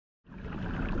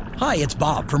Hi, it's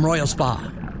Bob from Royal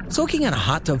Spa. Soaking in a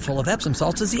hot tub full of Epsom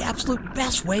salts is the absolute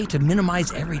best way to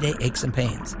minimize everyday aches and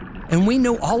pains. And we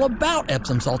know all about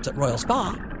Epsom salts at Royal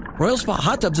Spa. Royal Spa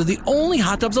hot tubs are the only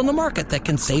hot tubs on the market that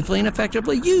can safely and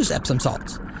effectively use Epsom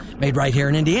salts. Made right here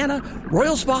in Indiana,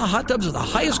 Royal Spa hot tubs are the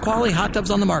highest quality hot tubs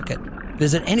on the market.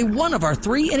 Visit any one of our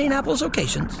 3 Indianapolis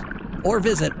locations or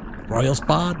visit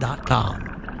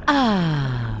royalspa.com.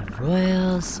 Ah,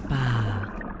 Royal Spa.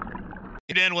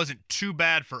 It wasn't too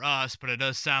bad for us, but it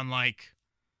does sound like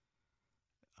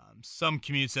some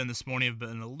commutes in this morning have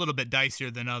been a little bit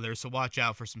dicier than others, so watch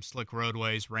out for some slick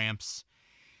roadways, ramps,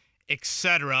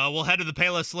 etc. We'll head to the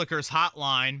Payless Liquors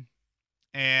hotline,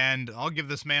 and I'll give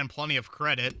this man plenty of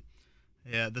credit.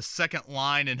 Yeah, the second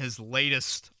line in his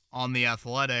latest on The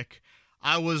Athletic.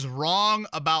 I was wrong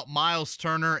about Myles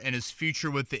Turner and his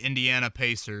future with the Indiana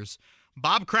Pacers.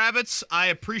 Bob Kravitz, I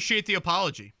appreciate the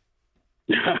apology.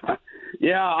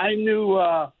 Yeah, I knew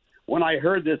when I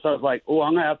heard this, I was like, oh,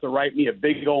 I'm going to have to write me a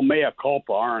big old mea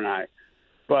culpa, aren't I?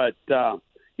 But,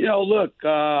 look,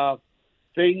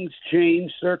 things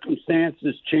change,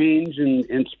 circumstances change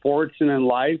in sports and in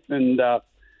life. And,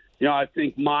 I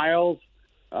think Myles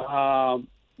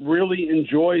really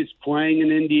enjoys playing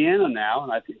in Indiana now.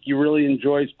 And I think he really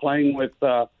enjoys playing with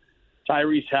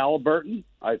Tyrese Halliburton.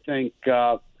 I think,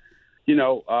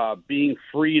 being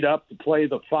freed up to play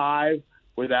the 5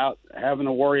 without having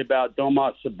to worry about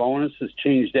Domas Sabonis has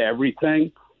changed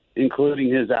everything, including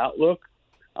his outlook.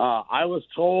 I was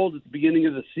told at the beginning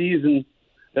of the season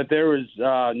that there was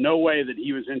no way that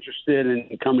he was interested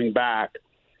in coming back.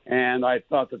 And I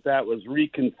thought that was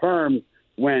reconfirmed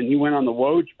when he went on the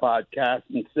Woj podcast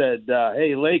and said,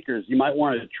 hey, Lakers, you might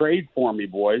want to trade for me,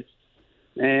 boys.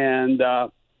 And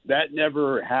that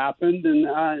never happened. And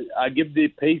I give the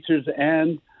Pacers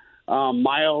and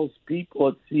Myles people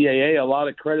at CAA a lot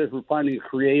of credit for finding a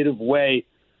creative way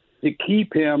to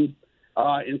keep him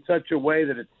in such a way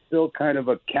that it's still kind of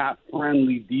a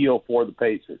cap-friendly deal for the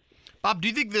Pacers. Bob, do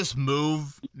you think this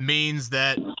move means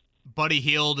that Buddy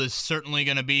Hield is certainly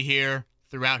going to be here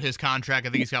throughout his contract? I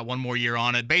think he's got one more year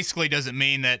on it. Basically doesn't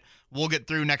mean that we'll get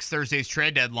through next Thursday's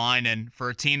trade deadline, and for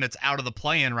a team that's out of the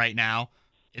play-in right now,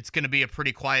 it's going to be a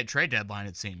pretty quiet trade deadline,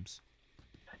 it seems.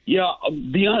 Yeah,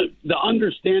 the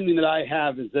understanding that I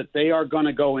have is that they are going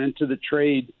to go into the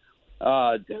trade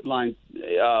deadline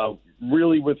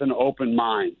really with an open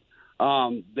mind.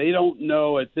 They don't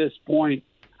know at this point,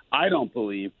 I don't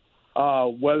believe,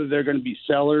 whether they're going to be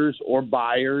sellers or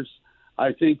buyers.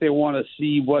 I think they want to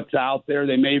see what's out there.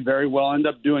 They may very well end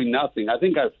up doing nothing. I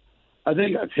think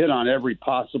I've hit on every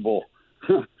possible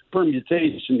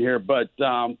permutation here, but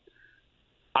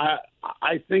I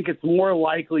think it's more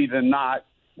likely than not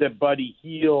that Buddy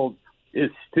Hield is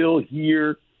still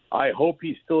here. I hope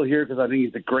he's still here because I think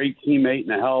he's a great teammate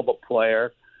and a hell of a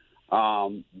player.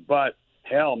 But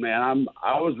hell, man,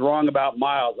 I was wrong about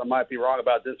Myles. I might be wrong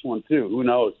about this one too. Who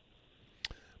knows?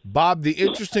 Bob, the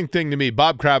interesting thing to me,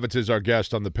 Bob Kravitz is our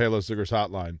guest on the Payless Liquors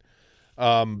hotline.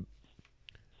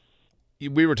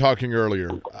 We were talking earlier.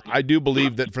 I do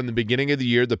believe that from the beginning of the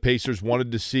year, the Pacers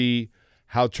wanted to see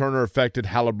how Turner affected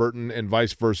Halliburton and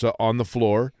vice versa on the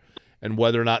floor, and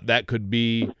whether or not that could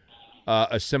be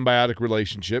a symbiotic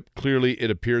relationship. Clearly,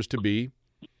 it appears to be.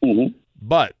 Mm-hmm.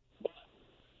 But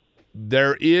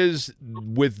there is,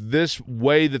 with this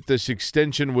way that this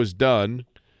extension was done,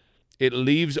 it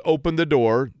leaves open the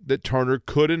door that Turner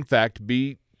could, in fact,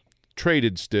 be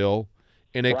traded still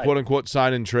in a quote-unquote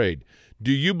sign-and-trade.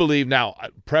 Do you believe – now,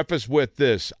 preface with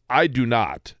this, I do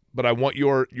not, but I want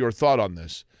your thought on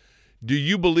this. Do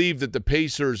you believe that the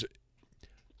Pacers –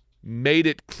 made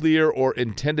it clear or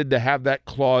intended to have that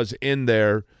clause in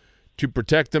there to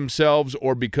protect themselves,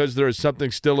 or because there is something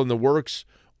still in the works,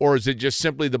 or is it just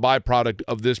simply the byproduct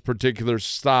of this particular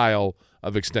style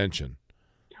of extension?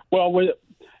 Well, with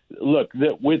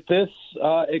this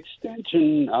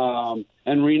extension and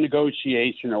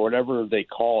renegotiation or whatever they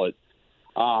call it,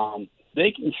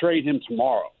 they can trade him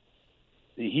tomorrow.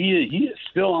 He is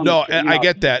still on. No, and I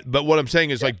get that, but what I'm saying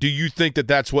is, do you think that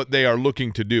that's what they are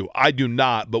looking to do? I do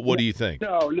not, but what do you think?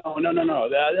 No.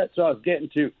 That's what I was getting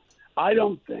to. I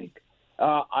don't think.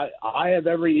 I have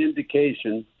every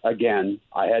indication. Again,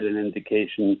 I had an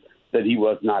indication that he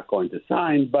was not going to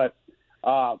sign, but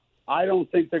I don't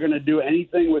think they're going to do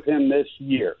anything with him this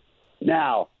year.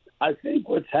 Now, I think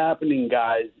what's happening,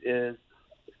 guys, is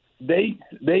they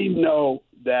know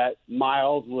that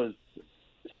Myles was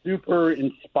super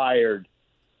inspired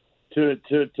to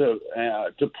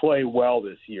play well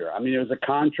this year. I mean, it was a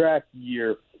contract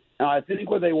year. Now, I think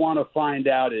what they want to find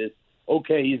out is,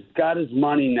 okay, he's got his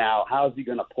money now. How's he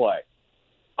going to play?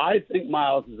 I think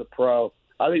Myles is a pro.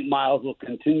 I think Myles will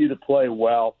continue to play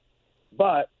well.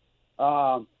 But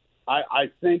I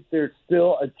think there's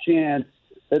still a chance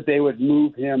that they would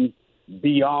move him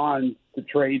beyond the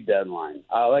trade deadline.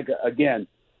 Again,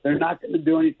 they're not going to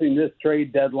do anything this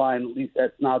trade deadline. At least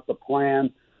that's not the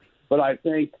plan. But I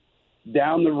think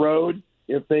down the road,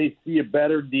 if they see a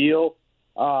better deal,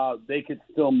 they could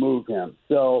still move him.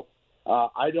 So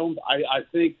I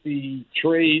think the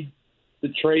trade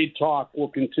talk will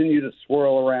continue to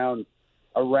swirl around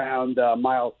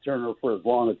Myles Turner for as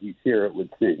long as he's here, it would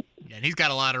seem. Yeah, and he's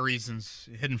got a lot of reasons.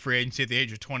 Hidden free agency at the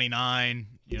age of 29,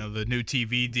 the new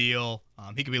TV deal.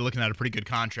 He could be looking at a pretty good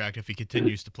contract if he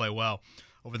continues to play well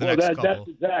over the next couple.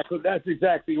 That's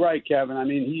exactly right, Kevin. I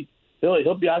mean,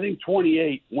 he'll be, I think,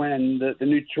 28 when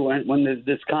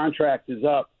this contract is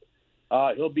up.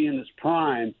 He'll be in his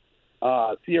prime,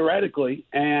 theoretically,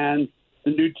 and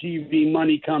the new TV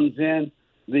money comes in.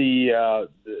 There's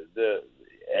going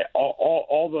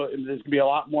to be a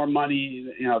lot more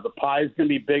money. The pie's going to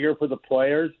be bigger for the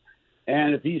players,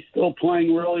 and if he's still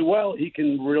playing really well, he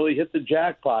can really hit the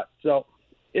jackpot. So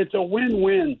it's a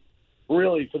win-win,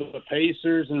 really, for the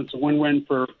Pacers, and it's a win-win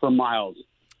for Myles.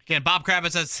 Again, Bob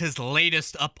Kravitz has his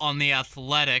latest up on The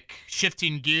Athletic.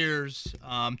 Shifting gears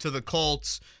to the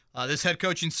Colts. This head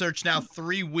coaching search now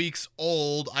 3 weeks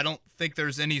old. I don't think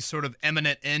there's any sort of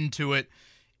imminent end to it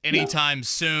anytime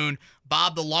soon.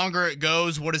 Bob, the longer it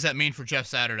goes, what does that mean for Jeff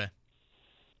Saturday?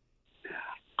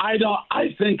 I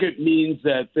think it means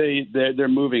that they're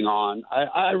moving on.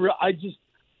 I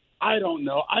don't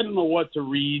know. I don't know what to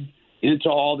read into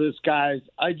all this, guys.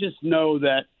 I just know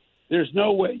that there's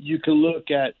no way you can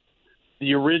look at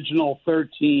the original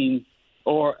 13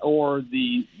 or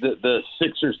the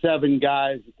 6 or 7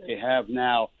 guys that they have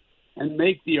now and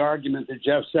make the argument that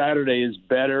Jeff Saturday is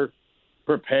better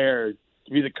prepared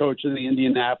to be the coach of the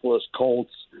Indianapolis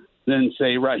Colts than,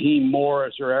 say, Raheem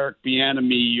Morris or Eric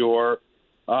Bieniemy or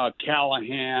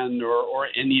Callahan or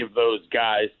any of those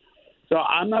guys. So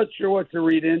I'm not sure what to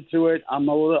read into it. I'm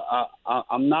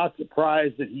not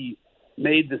surprised that he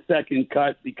made the second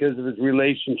cut because of his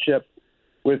relationship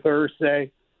with Irsay,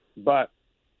 but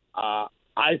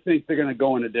I think they're going to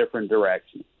go in a different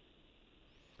direction.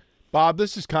 Bob,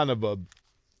 this is kind of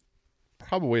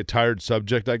probably a tired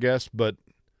subject, I guess, but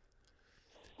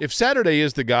if Saturday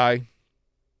is the guy,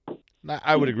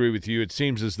 I would agree with you. It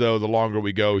seems as though the longer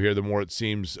we go here, the more it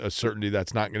seems a certainty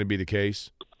that's not going to be the case.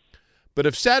 But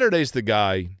if Saturday's the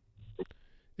guy,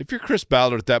 if you're Chris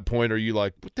Ballard at that point, are you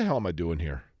like, what the hell am I doing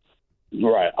here?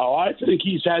 Right. Oh, I think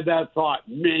he's had that thought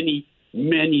many,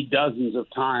 many dozens of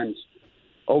times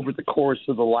over the course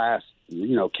of the last,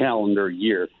 calendar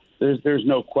year. There's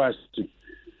no question.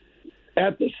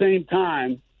 At the same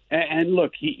time, and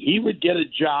look, he would get a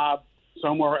job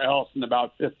somewhere else in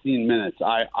about 15 minutes.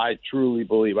 I truly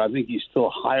believe. I think he's still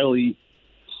highly,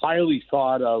 highly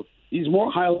thought of. He's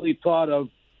more highly thought of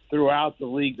throughout the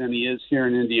league than he is here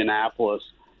in Indianapolis.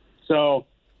 So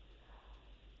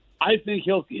I think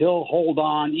he'll hold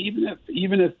on, even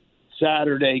if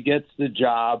Saturday gets the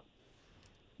job.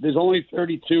 There's only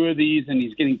 32 of these, and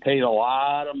he's getting paid a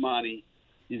lot of money.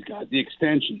 He's got the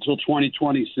extension until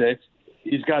 2026.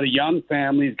 He's got a young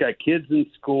family. He's got kids in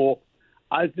school.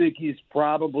 I think he's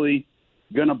probably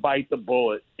going to bite the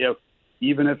bullet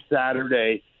even if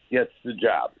Saturday gets the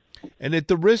job. And at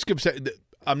the risk of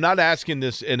 – I'm not asking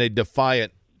this in a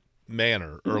defiant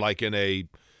manner or like in a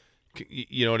 –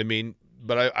 you know what I mean?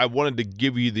 But I wanted to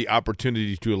give you the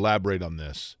opportunity to elaborate on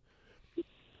this.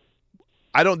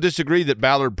 I don't disagree that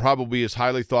Ballard probably is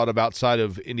highly thought of outside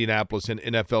of Indianapolis in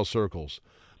NFL circles.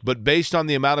 But based on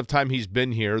the amount of time he's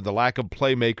been here, the lack of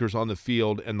playmakers on the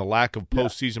field, and the lack of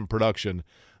postseason production,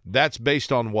 that's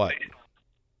based on what?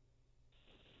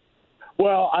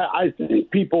 Well, I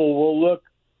think people will look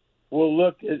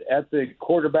at the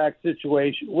quarterback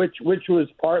situation, which was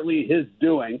partly his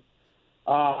doing.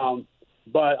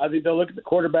 But I think they'll look at the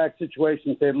quarterback situation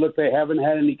and say, look, they haven't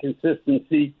had any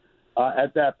consistency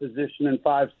at that position in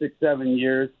 5, 6, 7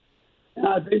 years. And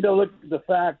I think they'll look at the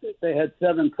fact that they had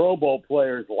 7 Pro Bowl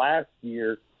players last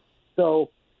year. So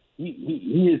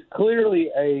he is clearly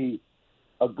a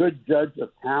good judge of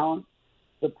talent.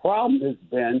 The problem has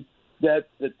been that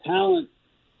the talent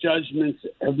judgments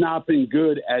have not been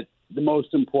good at the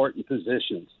most important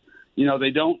positions.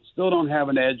 They still don't have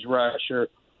an edge rusher.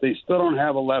 They still don't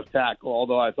have a left tackle,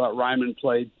 although I thought Raymond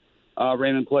played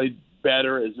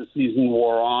better as the season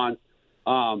wore on.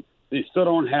 They still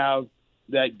don't have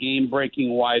that game-breaking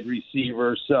wide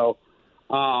receiver. So,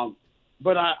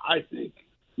 but I think,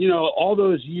 all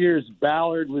those years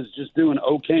Ballard was just doing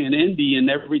okay in Indy, and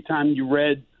every time you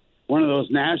read one of those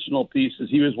national pieces,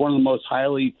 he was one of the most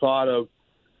highly thought of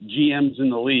GMs in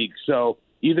the league. So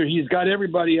either he's got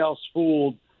everybody else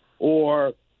fooled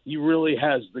or he really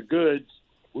has the goods.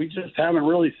 We just haven't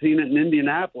really seen it in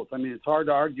Indianapolis. I mean, it's hard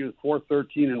to argue with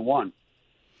 4-13-1.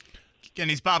 Again,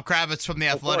 he's Bob Kravitz from The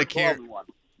Athletic here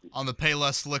on the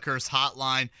Payless Liquors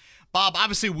hotline. Bob,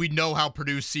 obviously we know how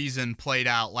Purdue's season played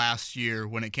out last year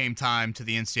when it came time to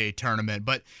the NCAA tournament.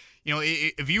 But,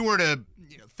 if you were to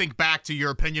think back to your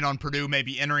opinion on Purdue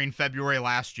maybe entering February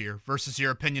last year versus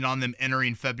your opinion on them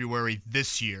entering February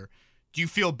this year, do you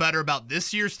feel better about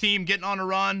this year's team getting on a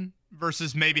run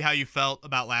versus maybe how you felt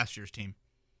about last year's team?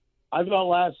 I thought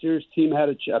last year's team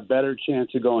had a better chance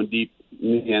of going deep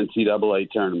in the NCAA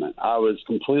tournament. I was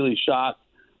completely shocked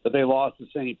that they lost to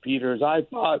St. Peter's. I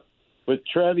thought with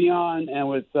Trevion and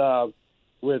with Jaden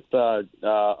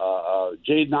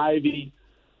Ivey,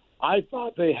 I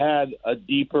thought they had a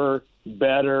deeper,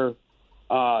 better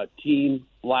team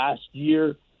last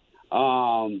year.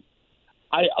 I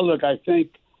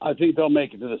think they'll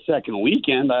make it to the second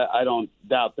weekend. I don't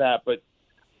doubt that, but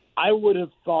I would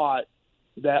have thought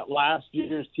that last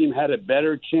year's team had a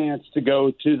better chance to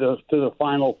go to the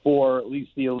Final Four, at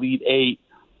least the Elite Eight,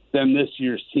 than this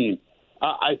year's team.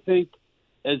 I think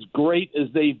as great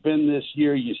as they've been this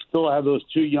year, you still have those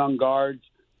two young guards.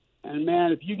 And,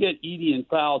 man, if you get Edey in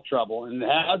foul trouble, and it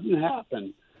hasn't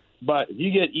happened, but if you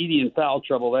get Edey in foul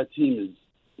trouble, that team is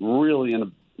really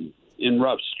in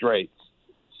rough straits.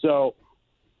 So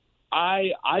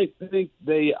I think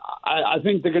they're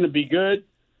going to be good.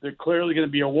 They're clearly going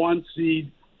to be a 1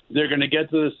 seed. They're going to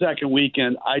get to the second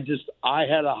weekend. I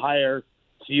had a higher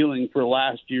ceiling for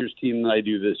last year's team than I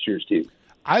do this year's team.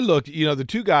 I looked, the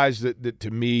two guys that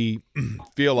to me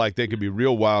feel like they could be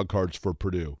real wild cards for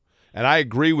Purdue. And I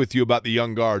agree with you about the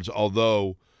young guards,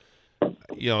 although,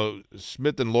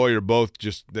 Smith and Lawyer both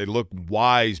they look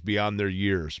wise beyond their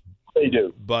years. They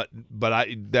do. But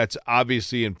that's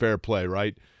obviously in fair play,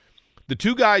 right? The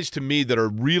two guys to me that are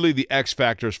really the X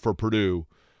factors for Purdue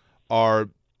are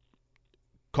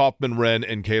Kaufman-Renn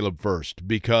and Caleb Furst,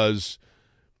 because,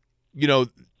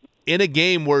 in a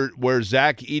game where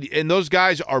Zach Edey, and those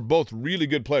guys are both really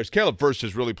good players. Caleb Furst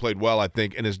has really played well, I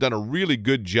think, and has done a really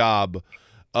good job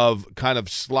of kind of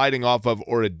sliding off of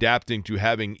or adapting to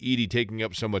having Edey taking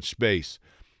up so much space.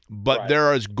 But right.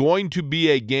 There is going to be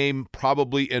a game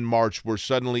probably in March where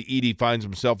suddenly Edey finds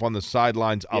himself on the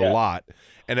sidelines a lot.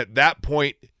 And at that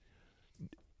point,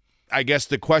 I guess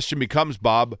the question becomes,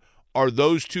 Bob, are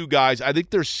those two guys, I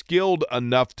think they're skilled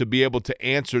enough to be able to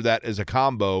answer that as a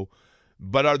combo,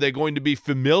 but are they going to be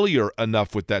familiar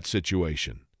enough with that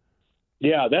situation?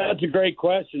 Yeah, that's a great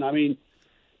question. I mean,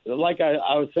 like I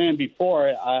was saying before,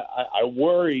 I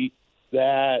worry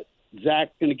that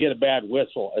Zach's going to get a bad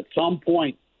whistle at some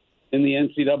point in the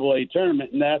NCAA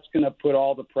tournament, and that's going to put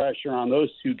all the pressure on those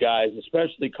two guys,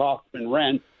 especially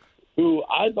Kaufman-Renn, who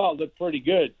I thought looked pretty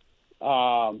good. They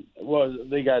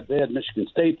had Michigan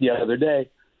State the other day.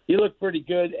 He looked pretty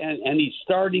good, and he's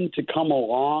starting to come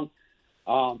along.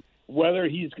 Whether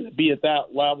he's going to be at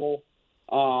that level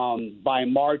by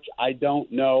March, I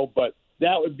don't know, but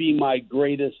that would be my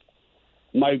greatest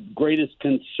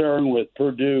concern with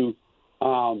Purdue.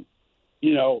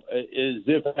 Is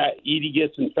if Edey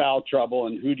gets in foul trouble,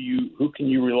 and who can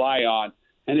you rely on?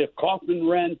 And if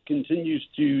Kaufman-Renn continues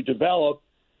to develop,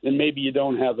 then maybe you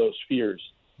don't have those fears.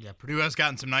 Yeah, Purdue has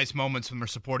gotten some nice moments from their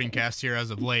supporting cast here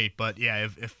as of late. But, yeah,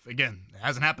 if again, it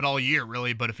hasn't happened all year,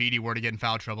 really, but if Edey were to get in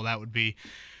foul trouble, that would be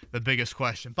the biggest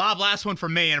question. Bob, last one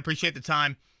from me, and appreciate the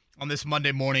time on this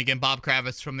Monday morning. Again, Bob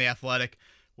Kravitz from The Athletic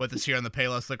with us here on the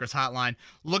Payless Liquors hotline.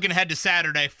 Looking ahead to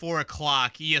Saturday, 4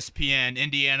 o'clock, ESPN,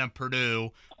 Indiana,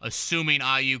 Purdue. Assuming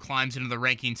IU climbs into the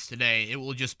rankings today, it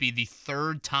will just be the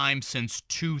third time since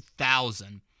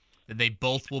 2000 that they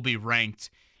both will be ranked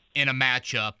in a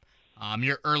matchup.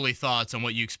 Your early thoughts on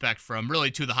what you expect from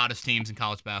really two of the hottest teams in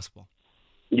college basketball.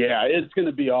 Yeah, it's going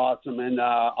to be awesome, and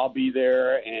I'll be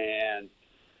there, and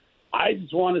I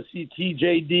just want to see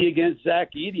TJD against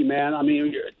Zach Edey, man. I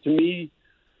mean, to me,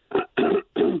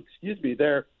 excuse me,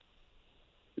 they're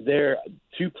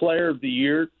two Player of the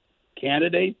Year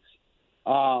candidates.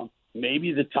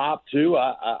 Maybe the top two.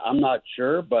 I'm not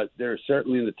sure, but they're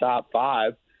certainly in the top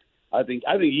 5. I think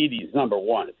Edey's number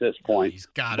 1 at this point. He's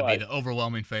got to be the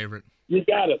overwhelming favorite. You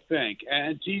got to think.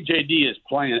 And TJD is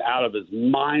playing out of his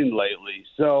mind lately.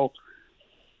 So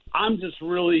I'm just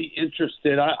really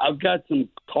interested. I've got some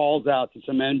calls out to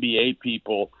some NBA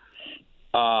people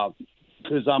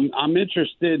because I'm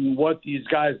interested in what these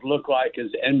guys look like as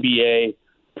NBA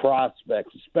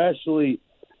prospects, especially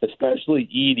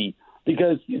Edey.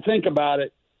 Because you think about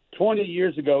it, 20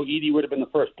 years ago, Edey would have been the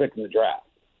first pick in the draft.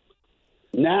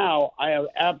 Now I have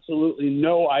absolutely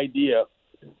no idea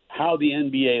how the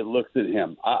NBA looks at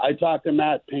him. I talked to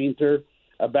Matt Painter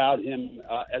about him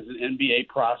as an NBA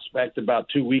prospect about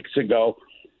 2 weeks ago,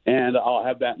 and I'll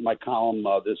have that in my column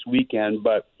this weekend.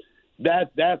 But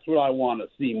that's what I want to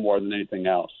see more than anything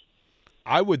else.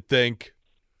 I would think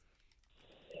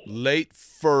late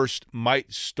first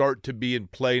might start to be in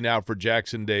play now for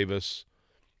Jackson Davis,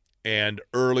 and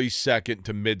early second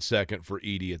to mid-second for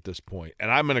Edey at this point.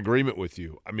 And I'm in agreement with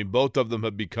you. I mean, both of them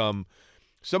have become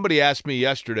 – somebody asked me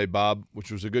yesterday, Bob,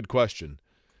 which was a good question,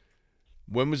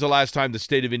 when was the last time the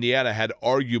state of Indiana had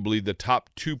arguably the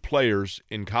top two players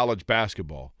in college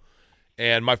basketball?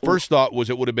 And my first thought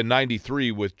was it would have been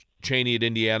 93 with Chaney at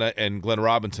Indiana and Glenn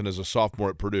Robinson as a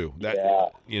sophomore at Purdue. Yeah.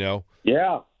 You know?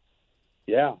 Yeah.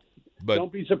 But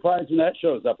don't be surprised when that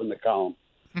shows up in the column.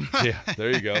 Yeah,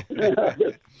 there you go.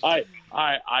 I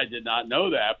did not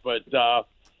know that, but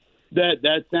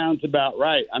that sounds about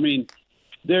right. I mean,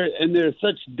 there's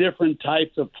such different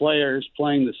types of players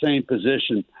playing the same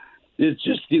position. It's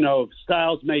just,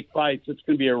 styles make fights. It's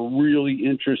going to be a really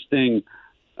interesting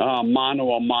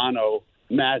mano-a-mano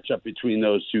matchup between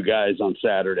those two guys on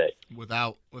Saturday.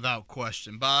 Without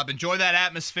question. Bob, enjoy that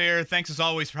atmosphere. Thanks as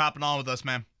always for hopping on with us,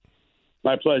 man.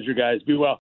 My pleasure, guys. Be well.